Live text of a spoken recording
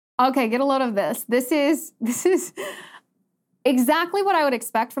Okay, get a load of this. This is exactly what I would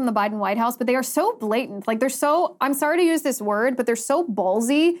expect from the Biden White House, but they are so blatant. Like, they're so, I'm sorry to use this word, but they're so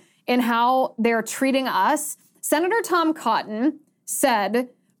ballsy in how they're treating us. Senator Tom Cotton said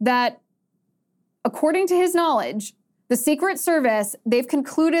that, according to his knowledge, the Secret Service, they've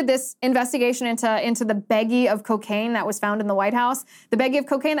concluded this investigation into the baggie of cocaine that was found in the White House, the baggie of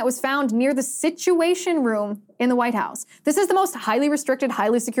cocaine that was found near the Situation Room in the White House. This is the most highly restricted,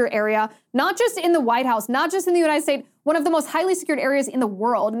 highly secure area, not just in the White House, not just in the United States, one of the most highly secured areas in the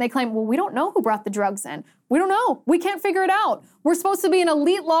world. And they claim, well, we don't know who brought the drugs in. We don't know. We can't figure it out. We're supposed to be an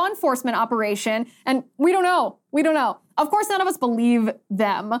elite law enforcement operation, and we don't know. We don't know. Of course, none of us believe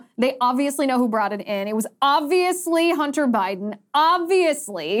them. They obviously know who brought it in. It was obviously Hunter Biden.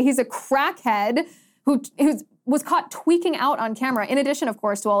 Obviously, he's a crackhead who was caught tweaking out on camera, in addition, of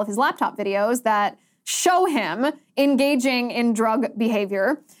course, to all of his laptop videos that show him engaging in drug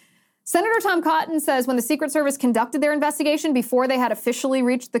behavior. Senator Tom Cotton says when the Secret Service conducted their investigation before they had officially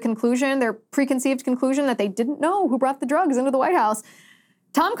reached the conclusion, their preconceived conclusion that they didn't know who brought the drugs into the White House,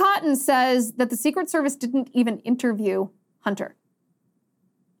 Tom Cotton says that the Secret Service didn't even interview Hunter.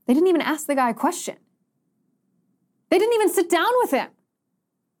 They didn't even ask the guy a question. They didn't even sit down with him.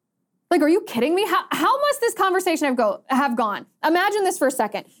 Like, are you kidding me? How must this conversation have gone? Imagine this for a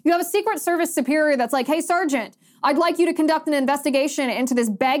second. You have a Secret Service superior that's like, hey, Sergeant, I'd like you to conduct an investigation into this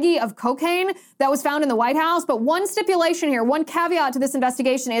baggie of cocaine that was found in the White House. But one stipulation here, one caveat to this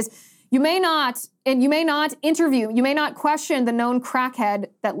investigation is you may not interview, you may not question the known crackhead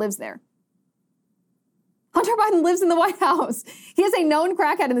that lives there. Hunter Biden lives in the White House. He is a known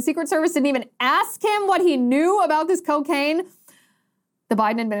crackhead, and the Secret Service didn't even ask him what he knew about this cocaine. The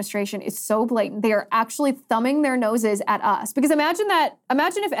Biden administration is so blatant. They are actually thumbing their noses at us. Because imagine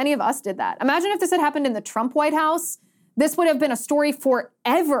if any of us did that. Imagine if this had happened in the Trump White House. This would have been a story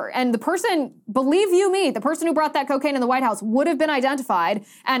forever. And the person, believe you me, the person who brought that cocaine in the White House would have been identified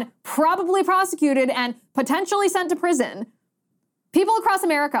and probably prosecuted and potentially sent to prison. People across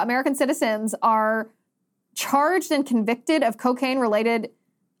America, American citizens, are charged and convicted of cocaine-related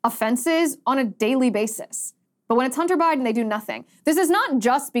offenses on a daily basis. But when it's Hunter Biden, they do nothing. This is not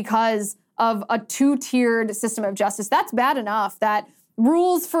just because of a two-tiered system of justice. That's bad enough that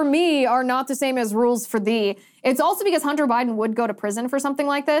rules for me are not the same as rules for thee. It's also because Hunter Biden would go to prison for something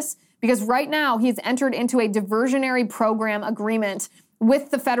like this, because right now he's entered into a diversionary program agreement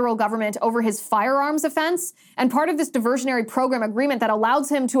with the federal government over his firearms offense. And part of this diversionary program agreement that allows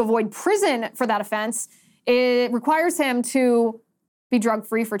him to avoid prison for that offense, it requires him to be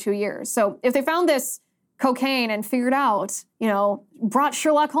drug-free for 2 years. So if they found this cocaine and figured out, brought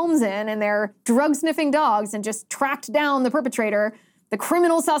Sherlock Holmes in and their drug-sniffing dogs and just tracked down the perpetrator, the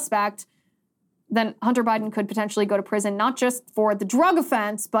criminal suspect, then Hunter Biden could potentially go to prison, not just for the drug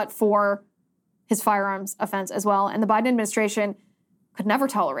offense, but for his firearms offense as well. And the Biden administration could never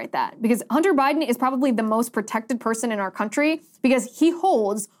tolerate that, because Hunter Biden is probably the most protected person in our country because he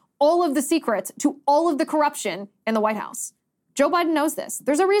holds all of the secrets to all of the corruption in the White House. Joe Biden knows this.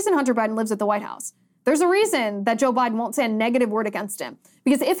 There's a reason Hunter Biden lives at the White House. There's a reason that Joe Biden won't say a negative word against him.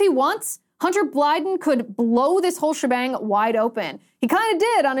 Because if he wants, Hunter Biden could blow this whole shebang wide open. He kind of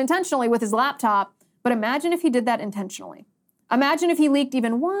did unintentionally with his laptop, but imagine if he did that intentionally. Imagine if he leaked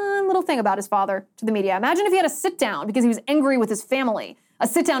even one little thing about his father to the media. Imagine if he had a sit down because he was angry with his family, a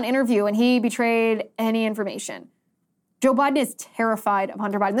sit down interview, and he betrayed any information. Joe Biden is terrified of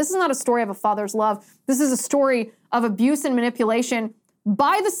Hunter Biden. This is not a story of a father's love. This is a story of abuse and manipulation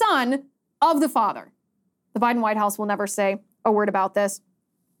by the son of the father. The Biden White House will never say a word about this.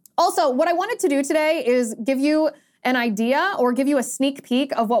 Also, what I wanted to do today is give you an idea or give you a sneak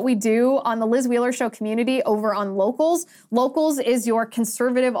peek of what we do on the Liz Wheeler Show community over on Locals. Locals is your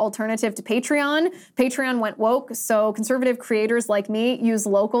conservative alternative to Patreon. Patreon went woke, so conservative creators like me use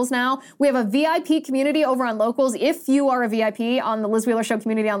Locals now. We have a VIP community over on Locals. If you are a VIP on the Liz Wheeler Show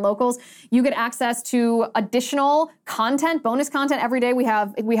community on Locals, you get access to additional content, bonus content every day. We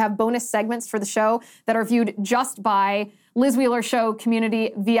have bonus segments for the show that are viewed just by Liz Wheeler Show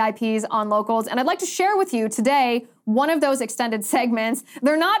community VIPs on Locals. And I'd like to share with you today one of those extended segments.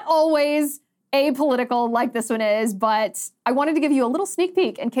 They're not always apolitical like this one is, but I wanted to give you a little sneak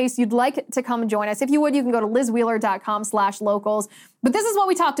peek in case you'd like to come join us. If you would, you can go to lizwheeler.com/locals. But this is what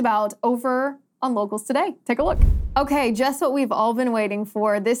we talked about over on Locals today. Take a look. Okay, just what we've all been waiting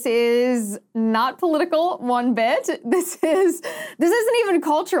for. This is not political one bit. This isn't even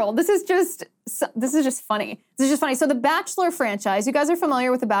cultural. This is just funny. This is just funny. So the Bachelor franchise, you guys are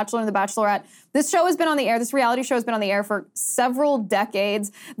familiar with The Bachelor and The Bachelorette. This show has been on the air. This reality show has been on the air for several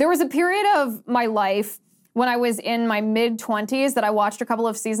decades. There was a period of my life when I was in my mid-20s that I watched a couple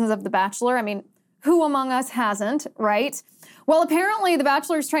of seasons of The Bachelor. I mean, who among us hasn't, right? Well, apparently The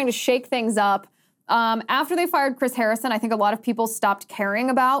Bachelor is trying to shake things up. After they fired Chris Harrison, I think a lot of people stopped caring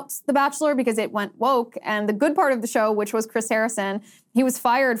about The Bachelor because it went woke. And the good part of the show, which was Chris Harrison, he was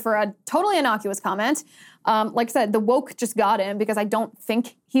fired for a totally innocuous comment. Like I said, the woke just got him because I don't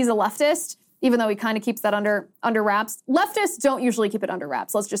think he's a leftist, even though he kind of keeps that under wraps. Leftists don't usually keep it under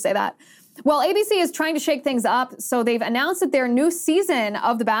wraps, let's just say that. Well, ABC is trying to shake things up, so they've announced that their new season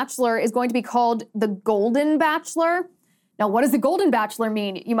of The Bachelor is going to be called The Golden Bachelor. Now, what does The Golden Bachelor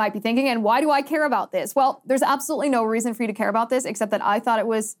mean, you might be thinking, and why do I care about this? Well, there's absolutely no reason for you to care about this except that I thought it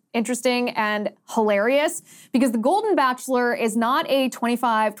was interesting and hilarious because The Golden Bachelor is not a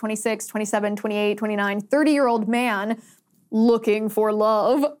 25, 26, 27, 28, 29, 30-year-old man looking for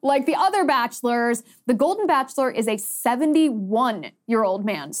love like the other bachelors. The Golden Bachelor is a 71-year-old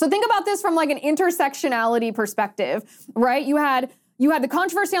man. So think about this from like an intersectionality perspective, right? You had the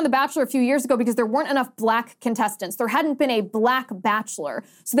controversy on The Bachelor a few years ago because there weren't enough black contestants. There hadn't been a black bachelor.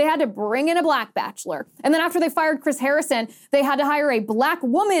 So they had to bring in a black bachelor. And then after they fired Chris Harrison, they had to hire a black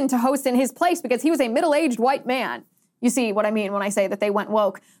woman to host in his place because he was a middle-aged white man. You see what I mean when I say that they went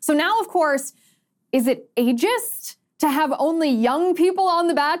woke. So now, of course, is it ageist to have only young people on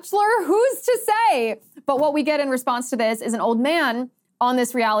The Bachelor? Who's to say? But what we get in response to this is an old man on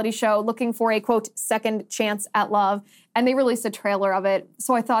this reality show looking for a, quote, second chance at love. And they released a trailer of it.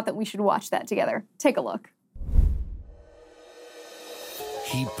 So I thought that we should watch that together. Take a look.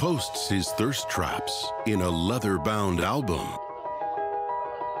 He posts his thirst traps in a leather-bound album.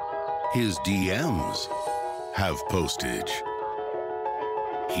 His DMs have postage.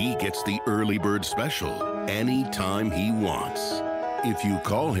 He gets the early bird special anytime he wants. If you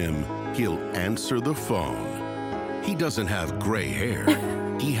call him, he'll answer the phone. He doesn't have gray hair.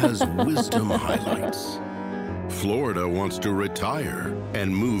 He has wisdom highlights. Florida wants to retire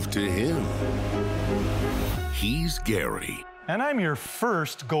and move to him. He's Gary. And I'm your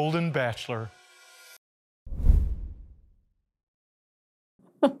first Golden Bachelor.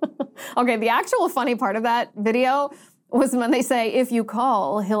 Okay, the actual funny part of that video was when they say, if you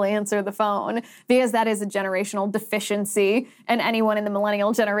call, he'll answer the phone, because that is a generational deficiency, and anyone in the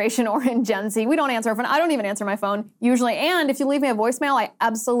millennial generation or in Gen Z, we don't answer our phone. I don't even answer my phone, usually, and if you leave me a voicemail, I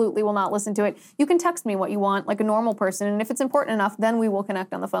absolutely will not listen to it. You can text me what you want, like a normal person, and if it's important enough, then we will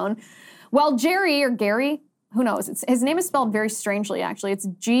connect on the phone. Well, Jerry, or Gary, who knows, his name is spelled very strangely, actually. It's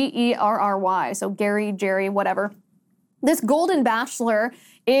Gerry, so Gary, Jerry, whatever. This Golden Bachelor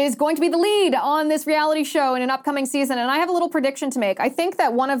is going to be the lead on this reality show in an upcoming season, and I have a little prediction to make. I think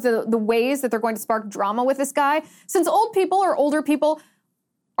that one of the ways that they're going to spark drama with this guy, since old people or older people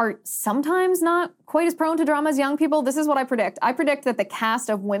are sometimes not quite as prone to drama as young people, this is what I predict. I predict that the cast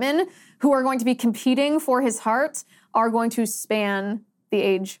of women who are going to be competing for his heart are going to span the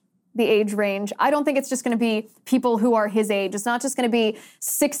age range. I don't think it's just going to be people who are his age. It's not just going to be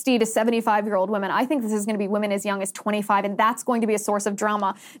 60 to 75-year-old women. I think this is going to be women as young as 25, and that's going to be a source of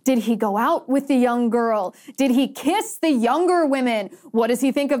drama. Did he go out with the young girl? Did he kiss the younger women? What does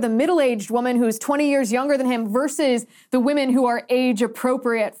he think of the middle-aged woman who's 20 years younger than him versus the women who are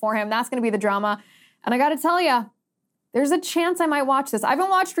age-appropriate for him? That's going to be the drama. And I got to tell you, there's a chance I might watch this. I haven't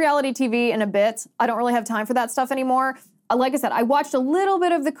watched reality TV in a bit. I don't really have time for that stuff anymore. Like I said, I watched a little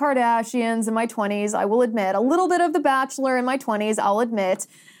bit of the Kardashians in my 20s, I will admit. A little bit of The Bachelor in my 20s, I'll admit.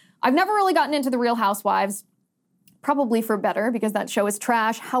 I've never really gotten into The Real Housewives, probably for better, because that show is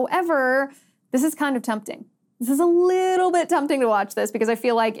trash. However, this is kind of tempting. This is a little bit tempting to watch this because I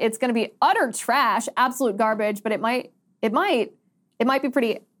feel like it's going to be utter trash, absolute garbage, but it might be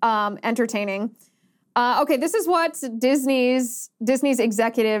pretty entertaining. Okay, this is what Disney's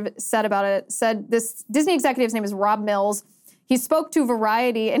executive said about it. This Disney executive's name is Rob Mills. He spoke to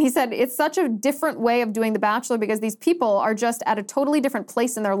Variety, and he said, it's such a different way of doing The Bachelor because these people are just at a totally different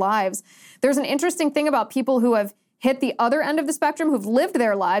place in their lives. There's an interesting thing about people who have hit the other end of the spectrum, who've lived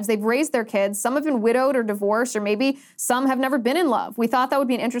their lives, they've raised their kids, some have been widowed or divorced, or maybe some have never been in love. We thought that would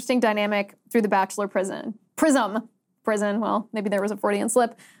be an interesting dynamic through The Bachelor Prism. Well, maybe there was a Freudian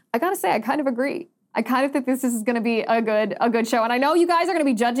slip. I gotta say, I kind of agree. I kind of think this is going to be a good show. And I know you guys are going to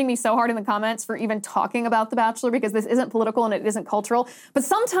be judging me so hard in the comments for even talking about The Bachelor because this isn't political and it isn't cultural. But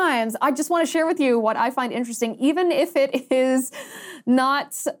sometimes I just want to share with you what I find interesting, even if it is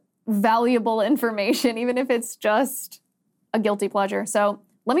not valuable information, even if it's just a guilty pleasure. So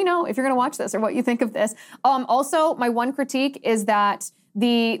let me know if you're going to watch this or what you think of this. Also, my one critique is that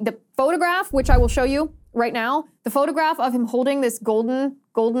the photograph, which I will show you right now, the photograph of him holding this golden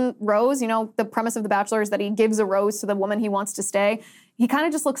rose, you know, the premise of The Bachelor is that he gives a rose to the woman he wants to stay. He kind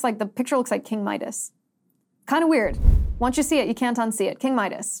of just looks like, the picture looks like King Midas. Kind of weird. Once you see it, you can't unsee it. King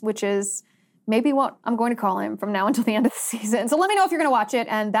Midas, which is maybe what I'm going to call him from now until the end of the season. So let me know if you're going to watch it,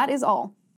 and that is all.